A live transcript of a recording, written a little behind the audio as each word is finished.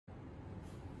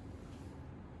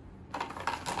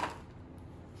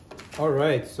All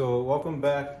right, so welcome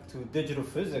back to digital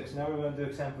physics. Now we're going to do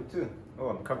example 2. Oh,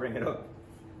 I'm covering it up.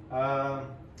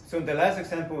 So in the last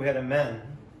example we had a man.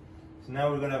 So now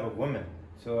we're going to have a woman.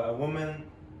 So a woman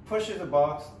pushes a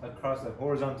box across the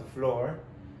horizontal floor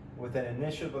with an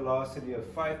initial velocity of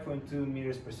 5.2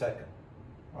 meters per second.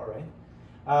 All right.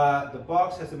 The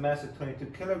box has a mass of 22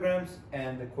 kilograms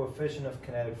and the coefficient of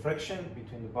kinetic friction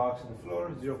between the box and the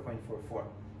floor is 0.44.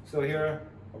 So here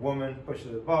a woman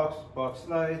pushes the box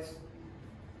slides.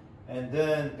 And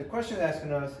then the question is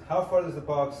asking us, how far does the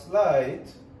box slide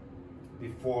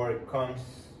before coming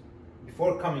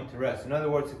to rest? In other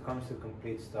words, it comes to a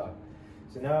complete stop.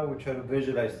 So now we try to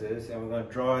visualize this, and we're going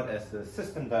to draw it as a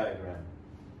system diagram.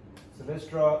 So let's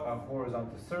draw a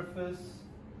horizontal surface,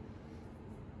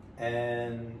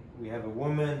 and we have a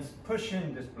woman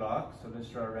pushing this block. So let's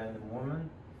draw a random woman.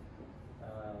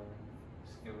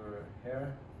 Let's give her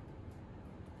hair.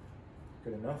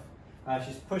 Good enough.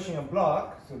 She's pushing a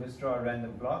block, so let's draw a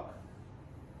random block.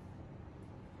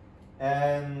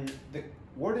 And the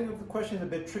wording of the question is a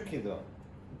bit tricky though,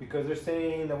 because they're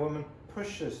saying the woman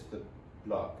pushes the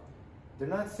block. They're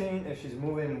not saying if she's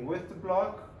moving with the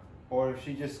block or if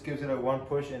she just gives it a one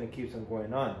push and it keeps on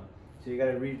going on. So you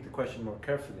got to read the question more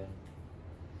carefully.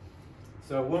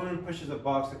 So a woman pushes a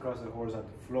box across the horizontal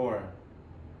floor.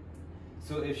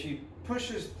 So if she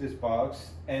pushes this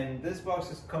box and this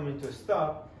box is coming to a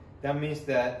stop, that means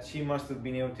that she must have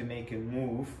been able to make it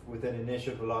move with an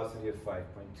initial velocity of 5.2.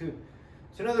 So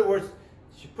in other words,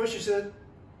 she pushes it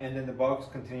and then the box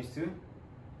continues to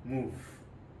move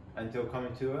until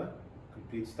coming to a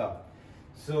complete stop.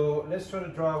 So let's try to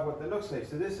draw what that looks like.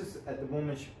 So this is at the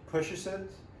moment she pushes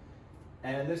it,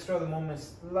 and let's draw the moment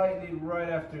slightly right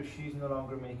after she's no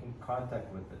longer making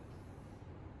contact with it.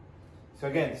 So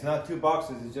again, it's not two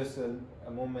boxes, it's just a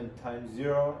moment times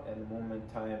 0 and a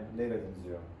moment time later than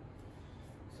 0.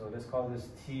 So let's call this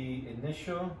T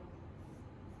initial.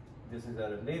 This is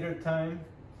at a later time.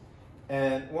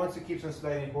 And once it keeps on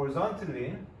sliding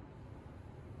horizontally,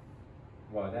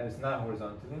 well, that is not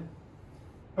horizontally,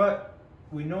 but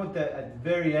we note that at the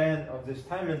very end of this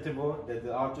time interval that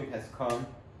the object has come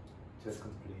to a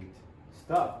complete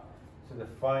stop. So the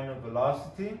final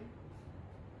velocity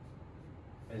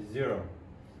is 0.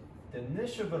 The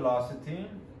initial velocity,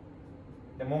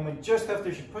 the moment just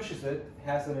after she pushes it,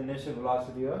 has an initial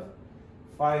velocity of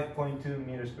 5.2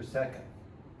 meters per second.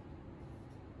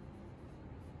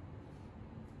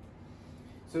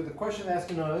 So the question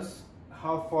asking us,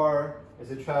 how far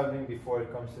is it traveling before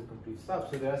it comes to a complete stop?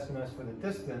 So they're asking us for the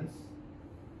distance,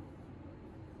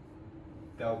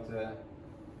 delta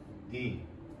D.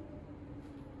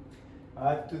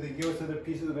 Do they give us other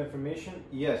pieces of information?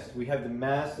 Yes, we have the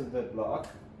mass of the block.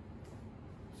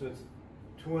 So it's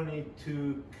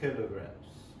 22 kilograms.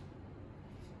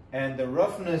 And the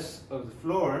roughness of the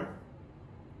floor,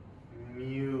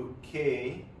 mu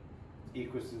k,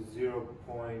 equals to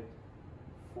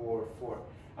 0.44.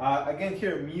 Again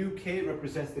here, mu k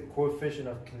represents the coefficient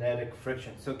of kinetic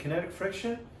friction. So kinetic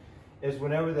friction is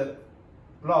whenever the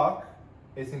block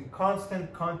is in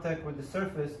constant contact with the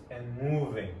surface and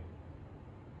moving.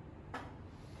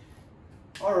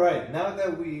 All right, now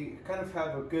that we kind of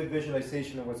have a good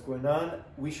visualization of what's going on,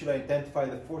 we should identify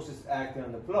the forces acting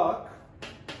on the block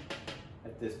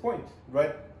at this point,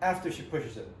 right after she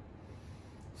pushes it.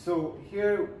 So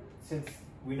here, since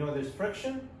we know there's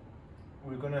friction,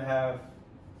 we're going to have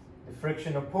the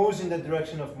friction opposing the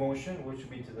direction of motion, which would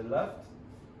be to the left,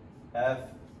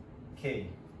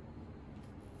 Fk.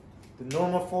 The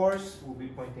normal force will be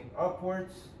pointing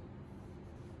upwards.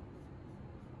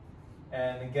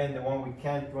 And again, the one we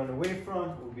can't run away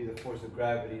from will be the force of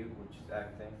gravity, which is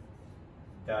acting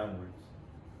downwards.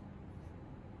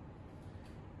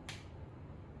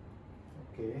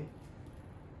 Okay.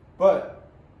 But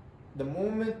the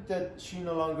moment that she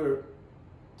no longer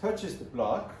touches the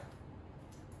block,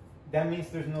 that means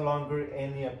there's no longer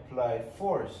any applied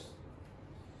force.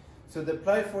 So the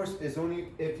applied force is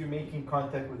only if you're making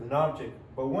contact with an object.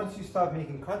 But once you stop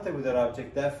making contact with that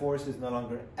object, that force is no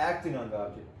longer acting on the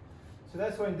object. So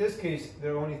that's why in this case,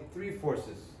 there are only 3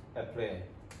 forces at play.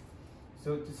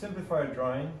 So to simplify our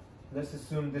drawing, let's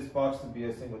assume this box to be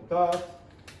a single dot,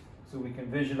 so we can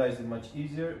visualize it much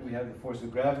easier. We have the force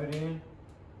of gravity,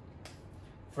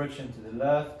 friction to the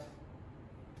left,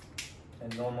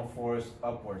 and normal force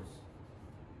upwards.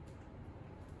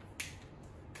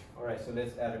 All right, so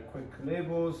let's add a quick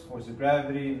labels: force of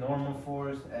gravity, normal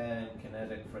force, and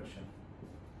kinetic friction.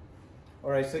 All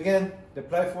right, so again, the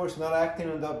applied force not acting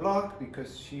on the block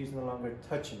because she's no longer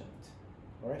touching it.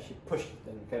 All right, she pushed it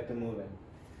and kept it moving.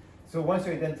 So once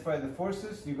you identify the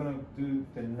forces, you're going to do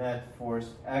the net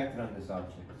force acted on this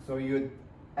object. So you would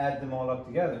add them all up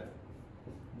together.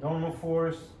 Normal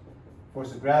force,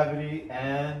 force of gravity,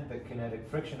 and the kinetic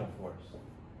frictional force.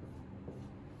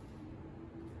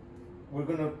 We're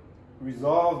going to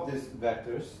resolve these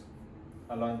vectors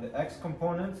along the x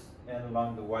components and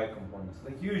along the y components,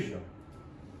 like usual.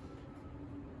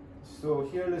 So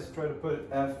here let's try to put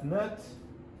F net.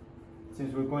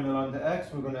 Since we're going along the x,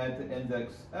 we're going to add the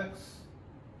index x.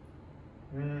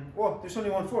 Well, there's only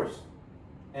one force,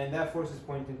 and that force is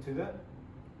pointing to the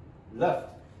left.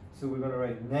 So we're going to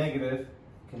write negative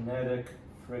kinetic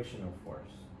frictional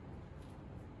force.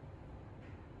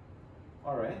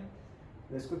 All right,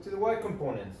 let's go to the y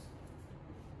components.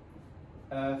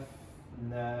 F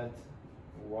net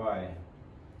y.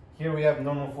 Here we have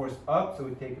normal force up, so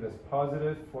we take it as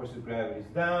positive. Force of gravity is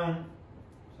down,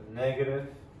 so negative.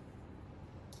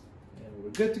 And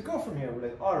we're good to go from here. We're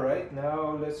like, all right,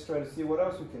 now let's try to see what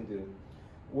else we can do.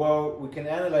 Well, we can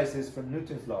analyze this from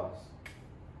Newton's laws.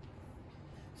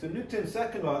 So Newton's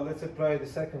second law, let's apply the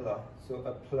second law. So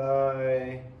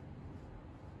apply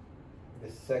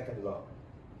the second law.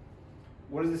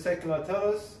 What does the second law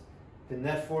tell us? The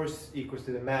net force equals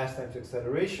to the mass times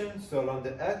acceleration. So along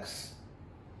the x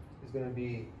is going to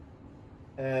be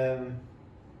ma.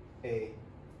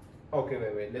 Okay,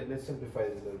 wait. Let's simplify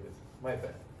this a little bit. My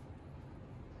bad.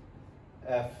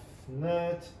 F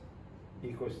net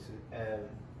equals to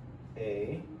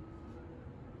ma.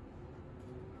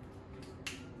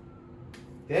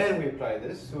 Then we apply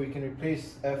this, so we can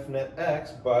replace F net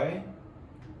x by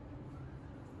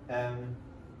ma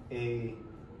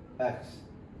x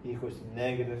equals to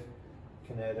negative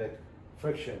kinetic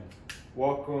friction.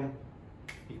 Welcome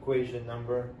equation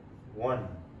number 1.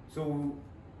 So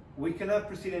we cannot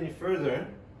proceed any further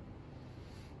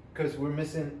because we're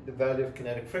missing the value of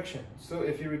kinetic friction. So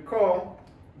if you recall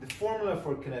the formula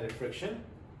for kinetic friction,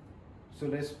 so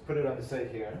let's put it on the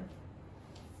side here.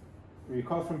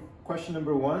 Recall from question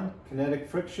number 1, kinetic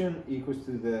friction equals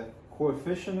to the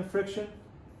coefficient of friction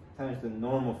times the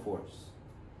normal force.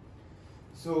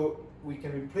 So we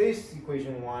can replace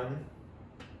equation 1,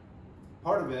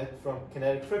 part of it, from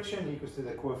kinetic friction equals to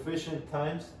the coefficient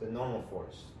times the normal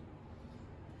force.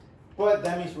 But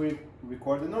that means we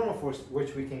record the normal force,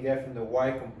 which we can get from the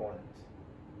y component.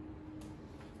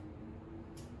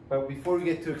 But before we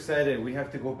get too excited, we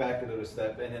have to go back a little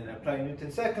step and then apply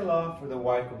Newton's second law for the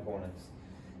y components.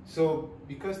 So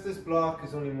because this block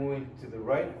is only moving to the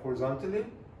right horizontally,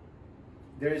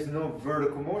 there is no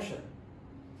vertical motion.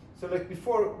 So like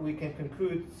before, we can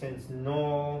conclude, since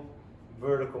no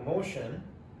vertical motion,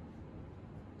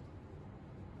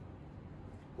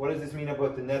 what does this mean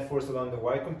about the net force along the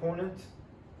y component?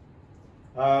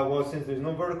 Well, since there's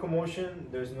no vertical motion,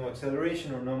 there's no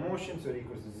acceleration or no motion, so it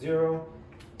equals to 0.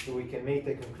 So we can make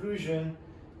the conclusion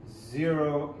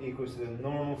 0 equals to the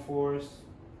normal force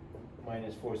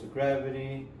minus force of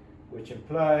gravity, which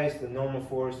implies the normal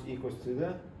force equals to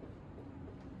the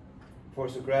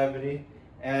force of gravity.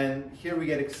 And here we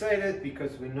get excited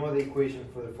because we know the equation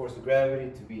for the force of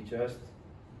gravity to be just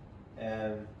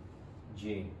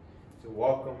mg. So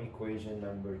welcome equation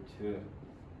number 2.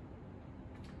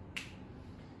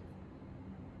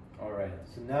 All right,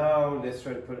 so now let's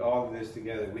try to put all of this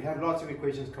together. We have lots of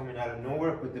equations coming out of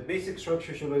nowhere, but the basic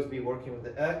structure should always be working with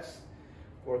the x,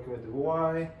 working with the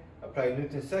y, apply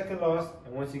Newton's second laws,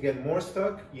 and once you get more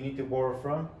stuck, you need to borrow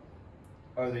from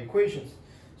other equations.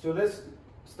 So let's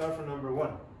start from number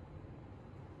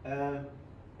 1.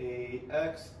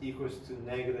 Ax equals to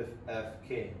negative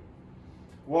fk.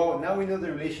 Well, now we know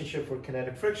the relationship for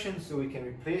kinetic friction, so we can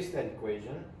replace that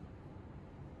equation.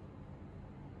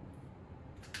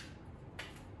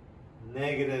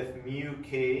 Negative mu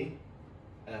k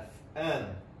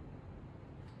Fn.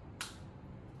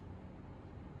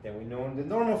 Then we know the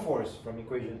normal force from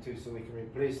equation 2, so we can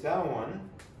replace that one.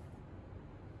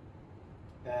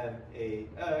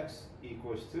 Ax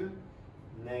equals to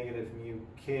negative mu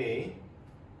k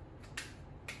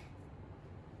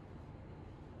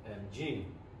mg.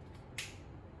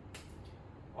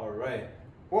 All right.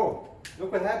 Whoa,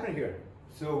 look what happened here.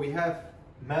 So we have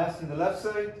mass on the left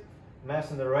side,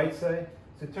 mass on the right side.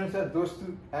 So it turns out those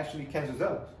two actually cancels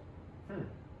out.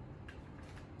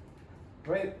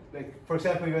 Right? Like, for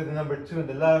example, you have the number 2 on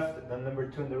the left, the number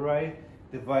 2 on the right,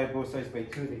 divide both sides by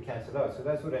 2, they cancel out. So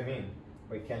that's what I mean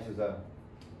by it cancels out.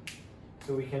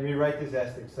 So we can rewrite this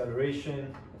as the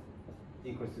acceleration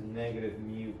equals to negative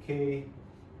mu k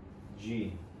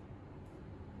g.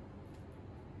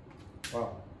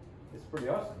 Wow, it's pretty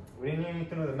awesome. We didn't even need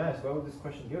to know the mass. Why would this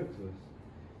question give it to us?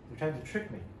 They're trying to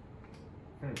trick me.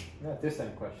 Not this kind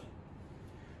of question.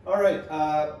 All right.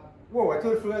 Whoa, I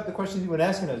totally forgot the questions you were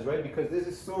asking us, right? Because this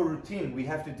is so routine. We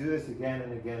have to do this again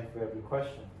and again for every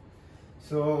question.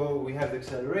 So we have the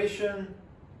acceleration,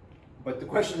 but the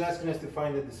question is asking us to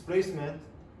find the displacement.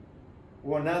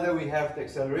 Well, now that we have the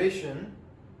acceleration,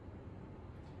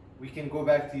 we can go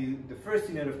back to the first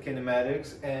unit of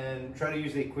kinematics and try to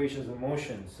use the equations of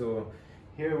motion. So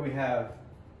here we have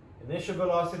initial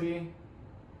velocity,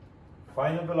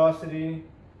 final velocity,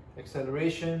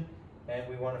 acceleration, and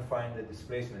we want to find the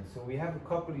displacement. So we have a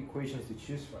couple of equations to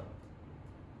choose from.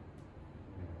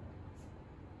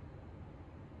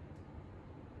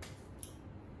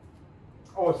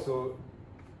 Also,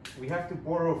 we have to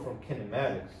borrow from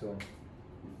kinematics. So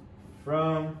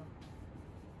from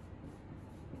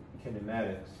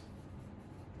kinematics.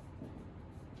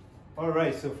 All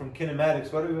right, so from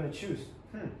kinematics, what are we going to choose?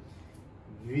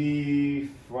 V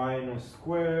final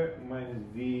square minus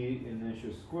V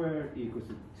initial square equals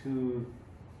to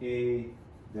 2A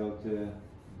delta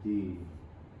D.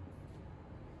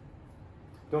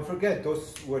 Don't forget,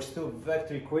 those were still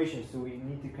vector equations, so we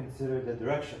need to consider the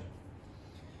direction.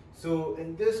 So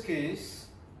in this case,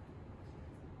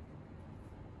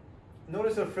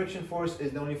 notice our friction force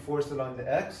is the only force along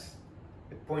the x.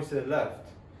 It points to the left.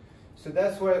 So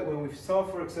that's why when we solve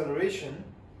for acceleration,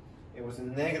 it was a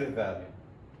negative value.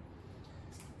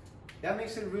 That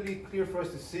makes it really clear for us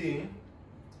to see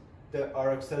that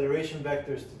our acceleration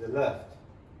vector is to the left.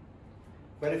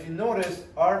 But if you notice,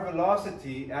 our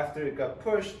velocity, after it got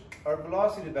pushed, our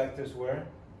velocity vectors were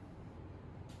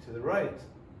to the right.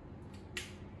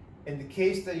 In the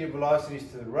case that your velocity is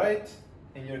to the right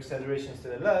and your acceleration is to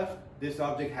the left, this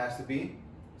object has to be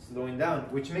slowing down,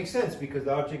 which makes sense because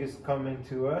the object is coming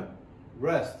to a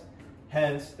rest.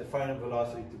 Hence, the final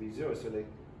velocity to be 0. So like,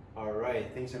 all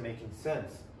right, things are making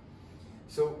sense.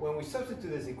 So when we substitute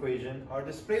this equation, our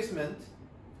displacement,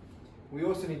 we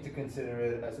also need to consider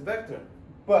it as a vector.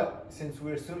 But since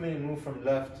we're assuming it moved from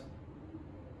left to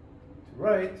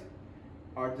right,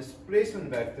 our displacement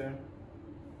vector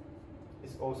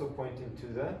is also pointing to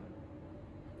the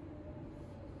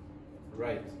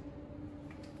right.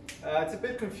 It's a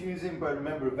bit confusing, but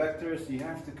remember, vectors, you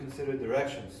have to consider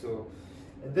directions. So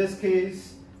in this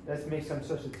case, let's make some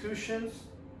substitutions.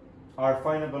 Our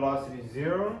final velocity is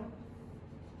 0.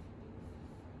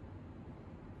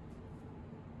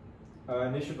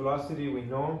 Initial velocity we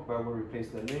know, but we'll replace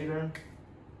that later.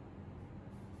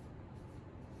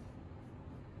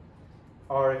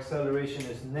 Our acceleration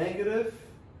is negative,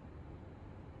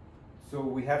 so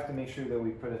we have to make sure that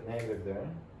we put a negative there.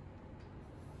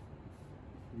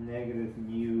 Negative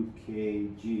mu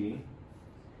kg.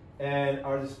 And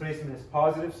our displacement is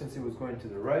positive since it was going to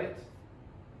the right.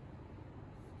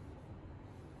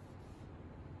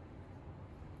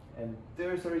 And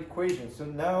there's our equation. So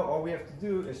now all we have to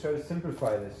do is try to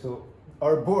simplify this. So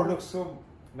our board looks so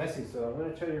messy, so I'm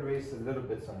going to try to erase a little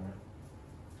bit somewhere.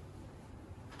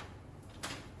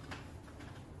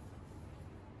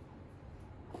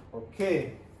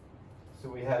 Okay, so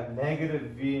we have negative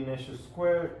V initial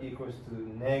square equals to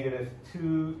negative 2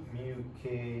 mu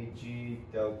kg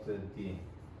delta D.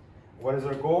 What is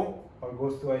our goal? Our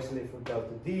goal is to isolate for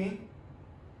delta D.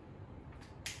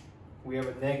 We have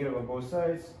a negative on both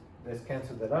sides. Let's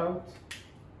cancel that out.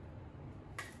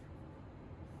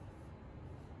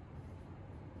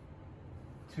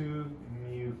 Two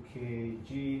mu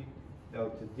kg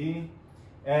delta D.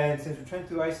 And since we're trying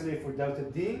to isolate for delta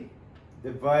D,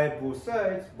 divide both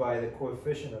sides by the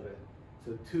coefficient of it.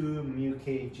 So 2 mu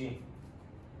kg.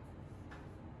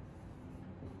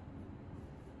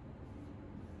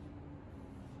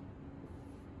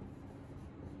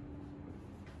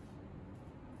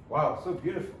 Wow, so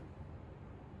beautiful.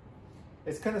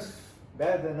 It's kind of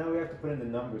bad that now we have to put in the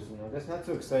numbers, you know. That's not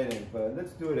so exciting, but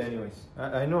let's do it anyways.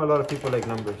 I know a lot of people like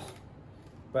numbers,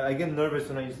 but I get nervous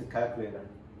when I use the calculator.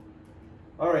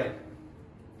 All right,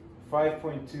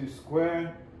 5.2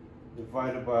 squared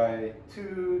divided by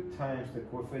 2 times the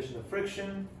coefficient of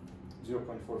friction,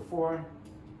 0.44,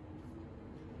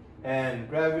 and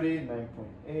gravity,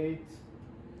 9.8.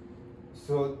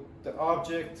 So the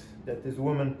object that this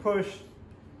woman pushed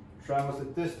travels a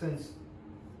distance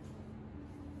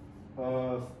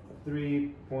of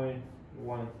 3.13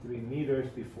 meters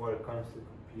before it comes to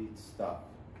complete stop.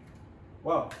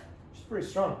 Wow, she's pretty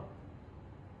strong.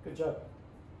 Good job.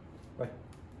 Bye.